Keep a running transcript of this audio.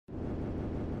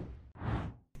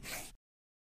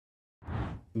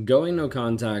Going no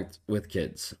contact with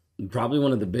kids. Probably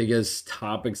one of the biggest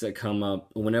topics that come up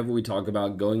whenever we talk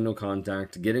about going no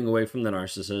contact, getting away from the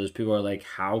narcissist. People are like,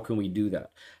 how can we do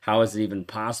that? How is it even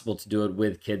possible to do it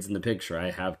with kids in the picture?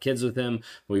 I have kids with him.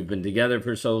 We've been together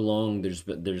for so long.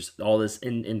 There's all this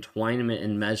entwinement,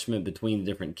 enmeshment between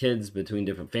different kids, between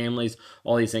different families,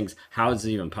 all these things. How is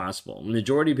it even possible?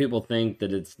 Majority of people think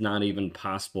that it's not even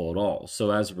possible at all.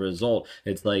 So as a result,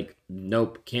 it's like,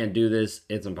 nope, can't do this.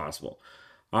 It's impossible.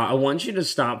 I want you to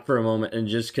stop for a moment and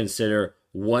just consider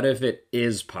what if it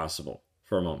is possible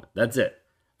for a moment. That's it.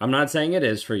 I'm not saying it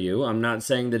is for you. I'm not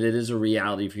saying that it is a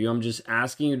reality for you. I'm just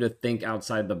asking you to think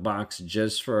outside the box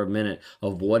just for a minute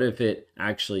of what if it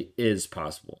actually is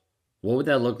possible. What would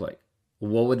that look like?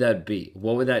 What would that be?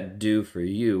 What would that do for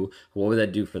you? What would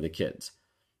that do for the kids?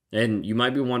 And you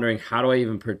might be wondering, how do I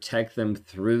even protect them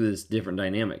through this different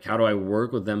dynamic? How do I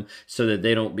work with them so that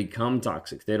they don't become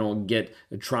toxic? They don't get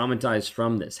traumatized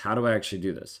from this. How do I actually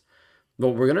do this?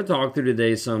 Well, we're going to talk through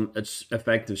today some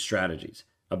effective strategies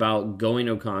about going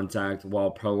no contact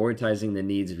while prioritizing the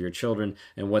needs of your children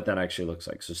and what that actually looks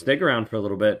like. So stick around for a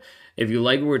little bit. If you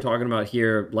like what we're talking about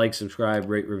here, like, subscribe,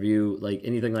 rate, review, like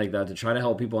anything like that to try to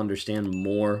help people understand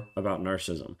more about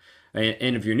narcissism.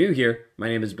 And if you're new here, my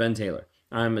name is Ben Taylor.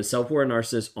 I'm a self-aware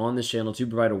narcissist on this channel to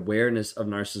provide awareness of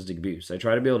narcissistic abuse. I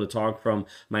try to be able to talk from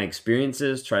my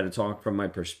experiences, try to talk from my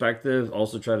perspective,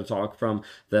 also try to talk from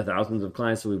the thousands of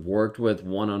clients that we've worked with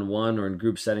one-on-one or in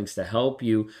group settings to help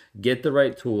you get the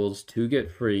right tools to get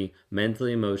free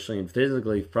mentally, emotionally, and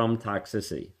physically from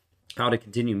toxicity. How to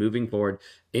continue moving forward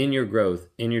in your growth,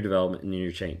 in your development, and in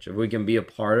your change. If we can be a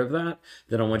part of that,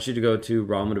 then I want you to go to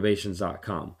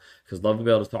rawmotivations.com because love to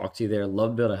be able to talk to you there,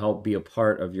 love to be able to help be a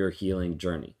part of your healing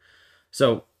journey.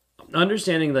 So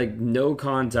understanding like no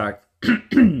contact,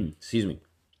 excuse me,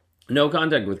 no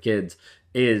contact with kids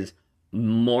is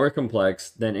more complex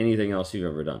than anything else you've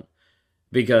ever done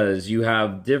because you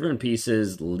have different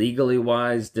pieces legally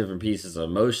wise, different pieces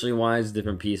emotionally wise,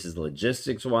 different pieces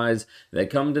logistics wise that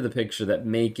come to the picture that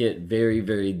make it very,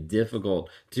 very difficult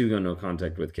to go no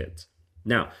contact with kids.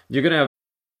 Now, you're going to have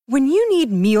When you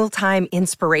need mealtime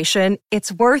inspiration,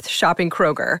 it's worth shopping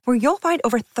Kroger, where you'll find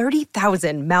over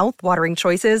 30,000 mouth-watering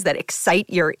choices that excite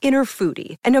your inner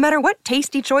foodie. And no matter what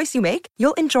tasty choice you make,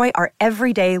 you'll enjoy our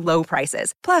everyday low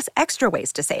prices, plus extra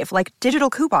ways to save, like digital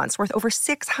coupons worth over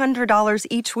 $600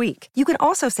 each week. You can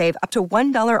also save up to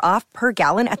 $1 off per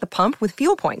gallon at the pump with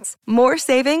fuel points. More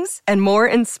savings and more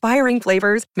inspiring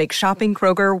flavors make shopping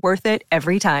Kroger worth it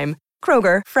every time.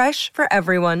 Kroger, fresh for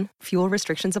everyone. Fuel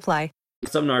restrictions apply.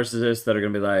 some narcissists that are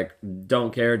going to be like,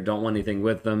 don't care, don't want anything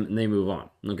with them, and they move on.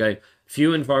 Okay?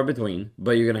 Few and far between,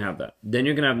 but you're going to have that. Then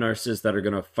you're going to have narcissists that are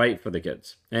going to fight for the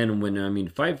kids. And when I mean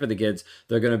fight for the kids,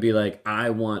 they're going to be like, I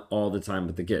want all the time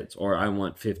with the kids, or I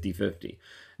want 50-50.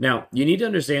 Now, you need to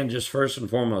understand just first and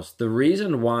foremost, the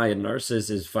reason why a narcissist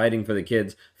is fighting for the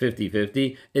kids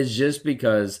 50-50 is just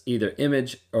because either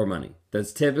image or money.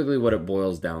 That's typically what it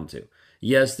boils down to.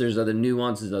 Yes, there's other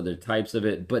nuances, other types of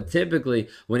it, but typically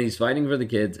when he's fighting for the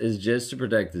kids is just to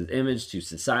protect his image to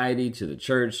society, to the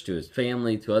church, to his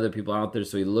family, to other people out there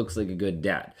so he looks like a good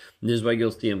dad. And this is why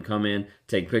you'll see him come in,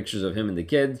 take pictures of him and the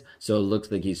kids so it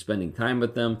looks like he's spending time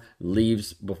with them,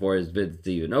 leaves before his visit's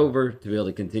even over to be able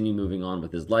to continue moving on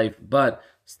with his life, but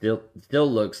still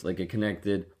looks like a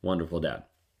connected, wonderful dad.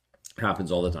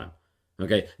 Happens all the time.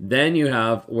 Okay, then you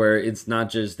have where it's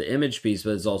not just the image piece,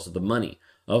 but it's also the money.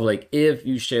 Of like, if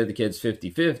you share the kids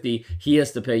 50-50, he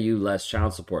has to pay you less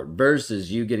child support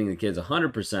versus you getting the kids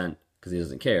 100% because he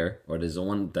doesn't care or doesn't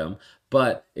want them.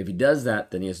 But if he does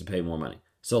that, then he has to pay more money.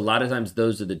 So a lot of times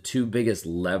those are the two biggest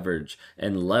leverage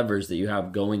and levers that you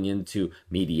have going into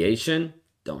mediation.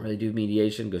 Don't really do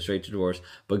mediation, go straight to divorce,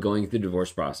 but going through the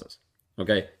divorce process.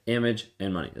 Okay, image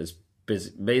and money. That's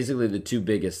basically the two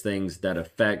biggest things that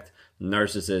affect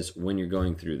narcissists when you're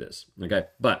going through this. Okay,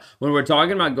 but when we're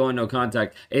talking about going no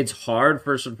contact, it's hard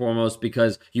first and foremost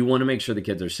because you want to make sure the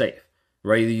kids are safe,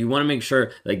 right? You want to make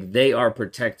sure like they are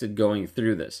protected going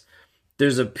through this.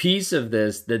 There's a piece of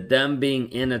this that them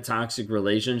being in a toxic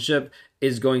relationship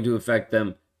is going to affect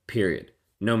them, period,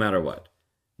 no matter what.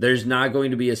 There's not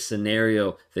going to be a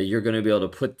scenario that you're going to be able to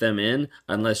put them in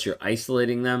unless you're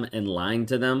isolating them and lying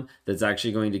to them that's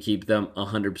actually going to keep them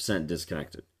 100%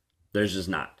 disconnected. There's just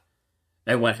not.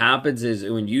 And what happens is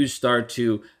when you start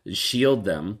to shield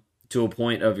them to a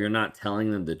point of you're not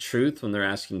telling them the truth when they're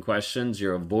asking questions,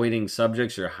 you're avoiding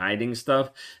subjects, you're hiding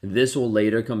stuff, this will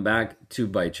later come back to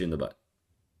bite you in the butt.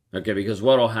 Okay, because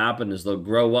what'll happen is they'll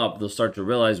grow up, they'll start to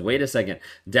realize, wait a second,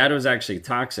 dad was actually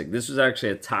toxic. This was actually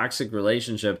a toxic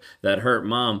relationship that hurt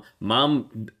mom.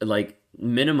 Mom like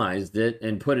minimized it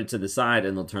and put it to the side,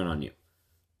 and they'll turn on you.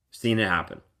 Seen it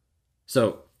happen.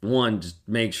 So, one, just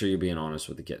make sure you're being honest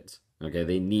with the kids. Okay,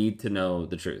 they need to know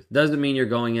the truth. Doesn't mean you're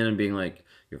going in and being like,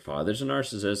 your father's a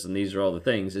narcissist and these are all the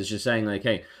things. It's just saying like,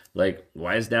 hey, like,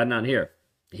 why is dad not here?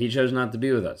 He chose not to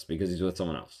be with us because he's with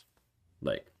someone else.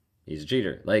 Like, he's a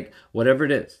cheater. Like, whatever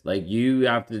it is. Like, you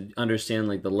have to understand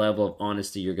like the level of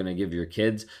honesty you're going to give your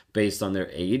kids based on their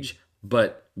age,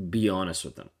 but be honest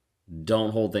with them.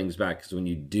 Don't hold things back, because when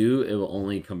you do, it will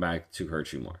only come back to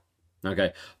hurt you more.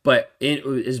 Okay, but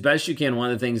as best you can,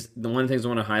 one of the things I want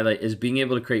to highlight is being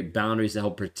able to create boundaries to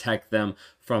help protect them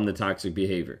from the toxic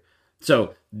behavior.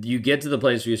 So you get to the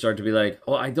place where you start to be like,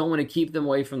 oh, I don't want to keep them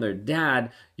away from their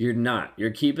dad. You're not. You're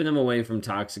keeping them away from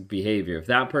toxic behavior. If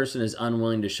that person is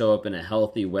unwilling to show up in a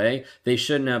healthy way, they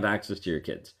shouldn't have access to your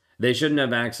kids. They shouldn't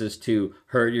have access to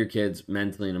hurt your kids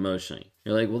mentally and emotionally.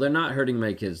 You're like, well, they're not hurting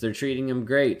my kids. They're treating them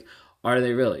great. Are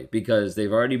they really? Because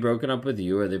they've already broken up with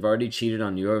you, or they've already cheated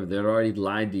on you, or they've already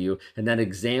lied to you. And that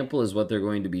example is what they're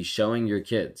going to be showing your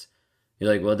kids.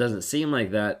 You're like, well, it doesn't seem like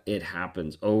that. It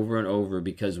happens over and over,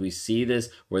 because we see this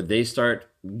where they start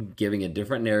giving a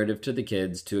different narrative to the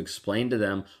kids to explain to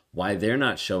them why they're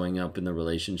not showing up in the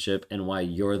relationship and why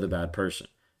you're the bad person.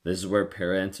 This is where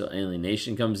parental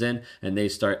alienation comes in, and they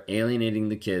start alienating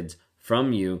the kids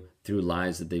from you through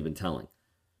lies that they've been telling.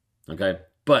 Okay?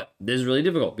 But this is really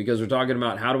difficult, because we're talking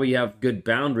about how do we have good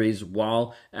boundaries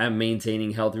while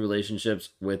maintaining healthy relationships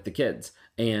with the kids,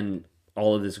 and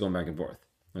all of this going back and forth.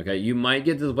 Okay, you might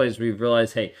get to the place where you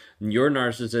realize, hey, your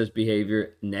narcissist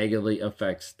behavior negatively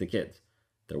affects the kids,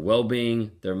 their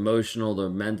well-being, their emotional, their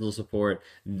mental support.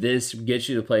 This gets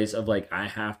you to the place of like, I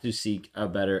have to seek a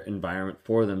better environment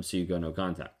for them, so you go no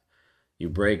contact. You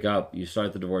break up, you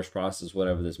start the divorce process,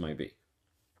 whatever this might be.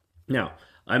 Now,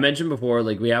 I mentioned before,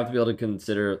 like, we have to be able to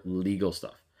consider legal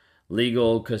stuff,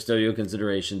 legal custodial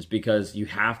considerations, because you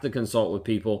have to consult with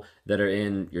people that are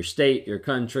in your state, your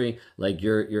country, like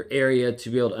your area, to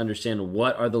be able to understand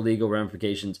what are the legal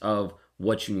ramifications of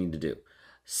what you need to do.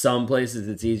 Some places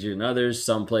it's easier than others.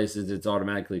 Some places it's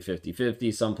automatically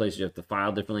 50-50. Some places you have to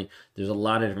file differently. There's a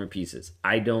lot of different pieces.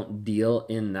 I don't deal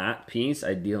in that piece.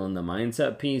 I deal in the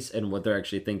mindset piece and what they're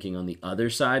actually thinking on the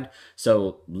other side.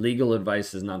 So legal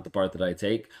advice is not the part that I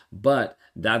take, but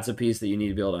that's a piece that you need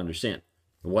to be able to understand.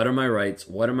 What are my rights?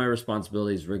 What are my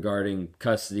responsibilities regarding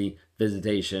custody,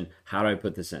 visitation? How do I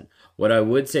put this in? What I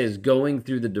would say is, going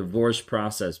through the divorce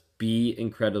process, be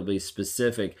incredibly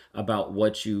specific about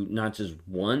what you not just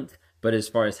want, but as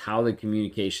far as how the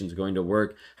communication is going to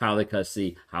work, how the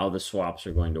custody, how the swaps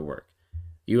are going to work.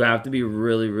 You have to be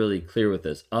really, really clear with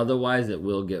this. Otherwise, it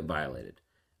will get violated.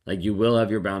 Like, you will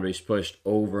have your boundaries pushed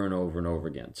over and over and over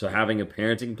again. So having a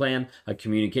parenting plan, a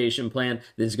communication plan,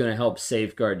 this is going to help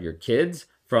safeguard your kids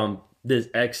from this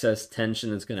excess tension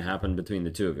that's going to happen between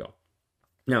the two of y'all.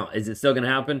 Now, is it still going to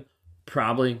happen?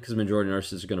 Probably, because the majority of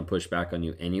narcissists are going to push back on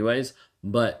you anyways,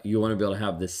 but you want to be able to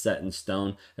have this set in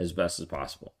stone as best as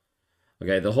possible.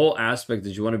 Okay, the whole aspect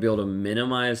is you want to be able to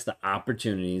minimize the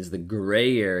opportunities, the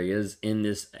gray areas in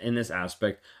this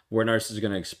aspect where narcissists are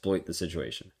going to exploit the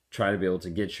situation. Try to be able to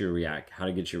get you to react, how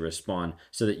to get you to respond,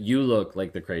 so that you look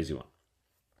like the crazy one.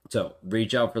 So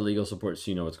reach out for legal support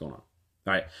so you know what's going on.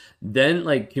 All right. Then,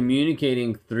 like,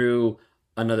 communicating through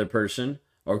another person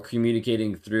or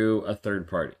communicating through a third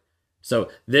party.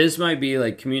 So this might be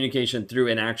like communication through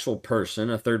an actual person,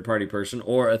 a third party person,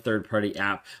 or a third party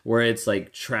app where it's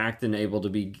like tracked and able to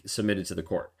be submitted to the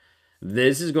court.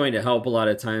 This is going to help a lot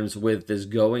of times with this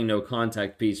going no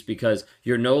contact piece, because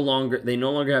they no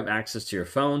longer have access to your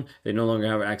phone. They no longer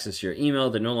have access to your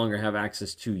email. They no longer have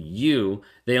access to you.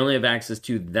 They only have access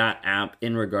to that app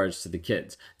in regards to the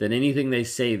kids. Then anything they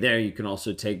say there, you can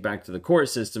also take back to the court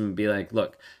system and be like,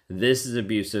 look, this is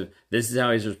abusive. This is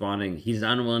how he's responding. He's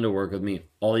unwilling to work with me.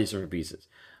 All these different pieces.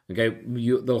 Okay,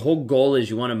 the whole goal is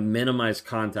you want to minimize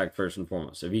contact first and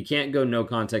foremost. So if you can't go no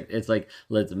contact, it's like,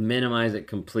 let's minimize it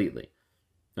completely.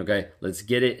 Okay, let's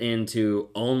get it into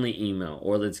only email,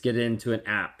 or let's get it into an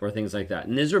app or things like that.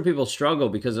 And this is where people struggle,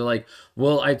 because they're like,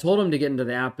 well, I told him to get into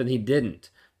the app and he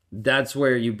didn't. That's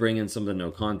where you bring in some of the no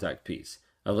contact piece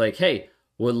of like, hey,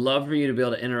 would love for you to be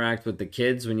able to interact with the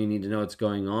kids when you need to know what's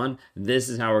going on. This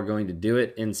is how we're going to do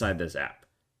it inside this app.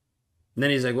 And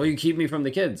then he's like, well, you keep me from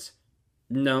the kids.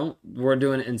 No, we're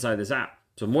doing it inside this app.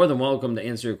 So more than welcome to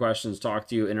answer your questions, talk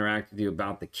to you, interact with you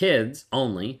about the kids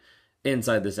only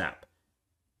inside this app.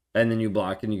 And then you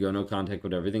block and you go no contact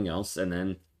with everything else, and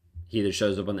then he either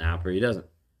shows up on the app or he doesn't.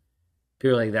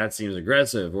 People are like, that seems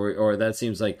aggressive, or that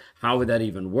seems like, how would that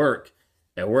even work?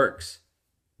 It works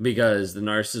because the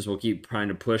narcissist will keep trying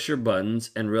to push your buttons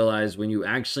and realize when you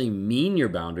actually mean your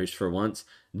boundaries for once,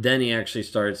 then he actually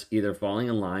starts either falling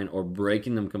in line or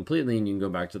breaking them completely, and you can go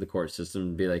back to the court system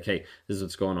and be like, hey, this is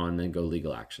what's going on, and then go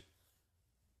legal action.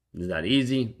 Is that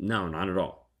easy? No, not at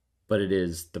all. But it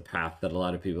is the path that a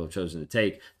lot of people have chosen to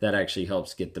take that actually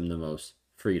helps get them the most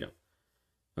freedom.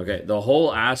 Okay, the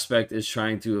whole aspect is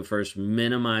trying to first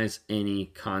minimize any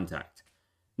contact.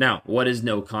 Now, what does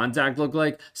no contact look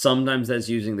like? Sometimes that's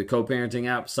using the co-parenting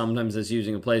app. Sometimes that's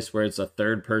using a place where it's a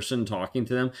third person talking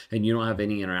to them and you don't have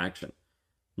any interaction.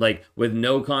 Like with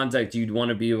no contact, you'd want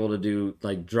to be able to do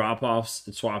like drop-offs,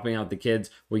 swapping out the kids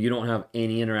where you don't have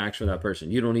any interaction with that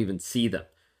person. You don't even see them.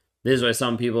 This is why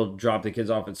some people drop the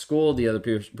kids off at school. The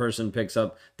other person picks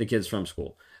up the kids from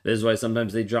school. This is why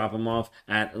sometimes they drop them off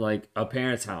at like a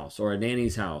parent's house or a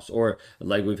nanny's house, or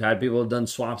like we've had people have done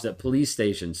swaps at police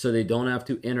stations so they don't have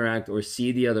to interact or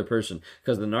see the other person,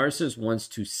 because the narcissist wants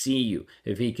to see you.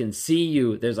 If he can see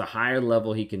you, there's a higher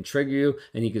level he can trigger you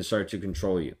and he can start to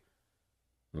control you.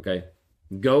 Okay?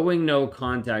 Going no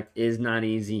contact is not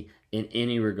easy in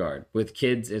any regard. With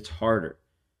kids, it's harder.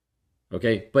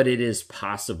 Okay? But it is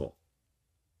possible.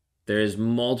 There's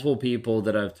multiple people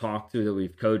that I've talked to that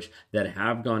we've coached that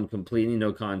have gone completely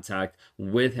no contact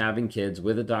with having kids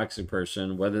with a toxic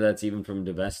person, whether that's even from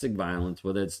domestic violence,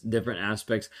 whether it's different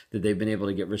aspects that they've been able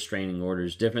to get restraining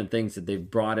orders, different things that they've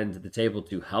brought into the table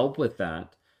to help with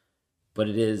that. But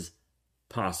it is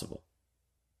possible.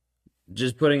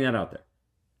 Just putting that out there.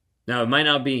 Now, it might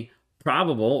not be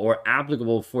probable or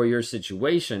applicable for your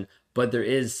situation, but there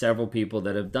is several people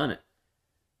that have done it.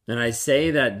 And I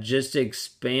say that just to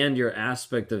expand your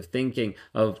aspect of thinking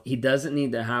of he doesn't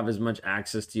need to have as much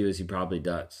access to you as he probably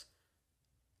does.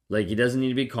 Like he doesn't need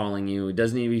to be calling you. He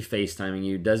doesn't need to be FaceTiming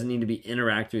you. He doesn't need to be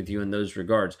interacting with you in those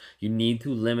regards. You need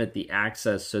to limit the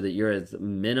access so that you're as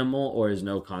minimal or as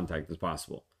no contact as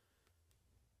possible.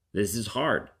 This is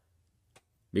hard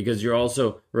because you're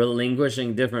also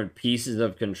relinquishing different pieces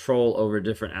of control over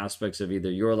different aspects of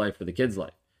either your life or the kid's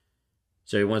life.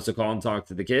 So he wants to call and talk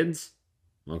to the kids.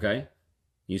 Okay,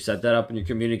 you set that up in your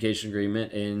communication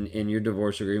agreement, in your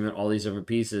divorce agreement, all these different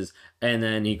pieces, and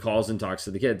then he calls and talks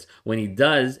to the kids. When he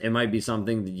does, it might be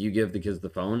something that you give the kids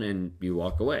the phone and you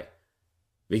walk away.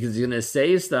 Because he's going to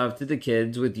say stuff to the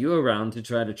kids with you around to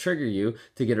try to trigger you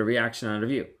to get a reaction out of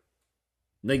you.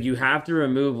 Like you have to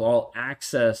remove all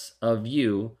access of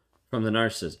you from the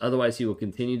narcissist. Otherwise, he will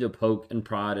continue to poke and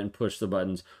prod and push the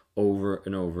buttons over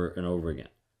and over and over again.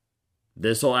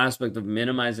 This whole aspect of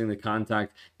minimizing the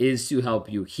contact is to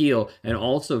help you heal and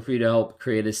also for you to help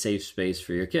create a safe space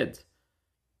for your kids.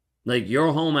 Like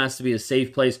your home has to be a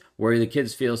safe place where the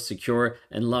kids feel secure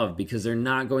and loved, because they're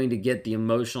not going to get the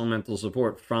emotional and mental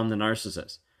support from the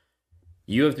narcissist.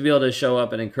 You have to be able to show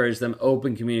up and encourage them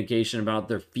open communication about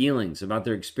their feelings, about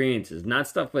their experiences, not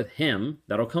stuff with him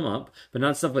that'll come up, but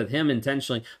not stuff with him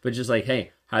intentionally, but just like,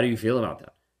 hey, how do you feel about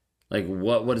that? Like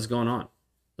what is going on?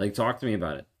 Like talk to me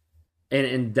about it.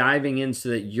 And diving in so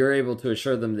that you're able to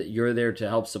assure them that you're there to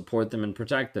help support them and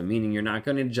protect them, meaning you're not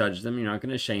going to judge them, you're not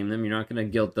going to shame them, you're not going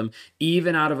to guilt them,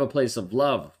 even out of a place of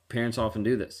love. Parents often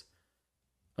do this,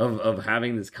 of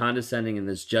having this condescending and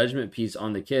this judgment piece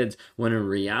on the kids, when in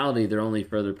reality, they're only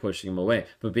further pushing them away.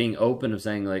 But being open of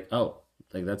saying like, oh,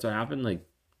 like that's what happened? Like,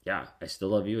 yeah, I still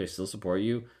love you, I still support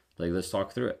you, like let's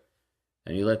talk through it.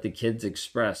 And you let the kids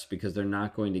express, because they're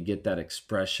not going to get that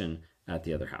expression at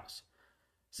the other house.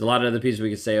 There's a lot of other pieces we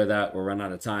could say of that. We'll run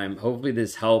out of time. Hopefully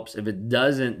this helps. If it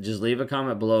doesn't, just leave a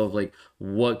comment below of like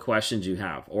what questions you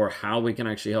have or how we can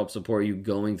actually help support you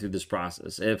going through this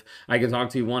process. If I can talk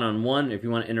to you one-on-one, if you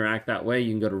want to interact that way,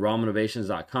 you can go to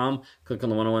rawmotivations.com, click on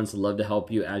the one-on-ones. I'd love to help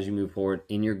you as you move forward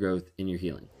in your growth, in your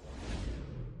healing.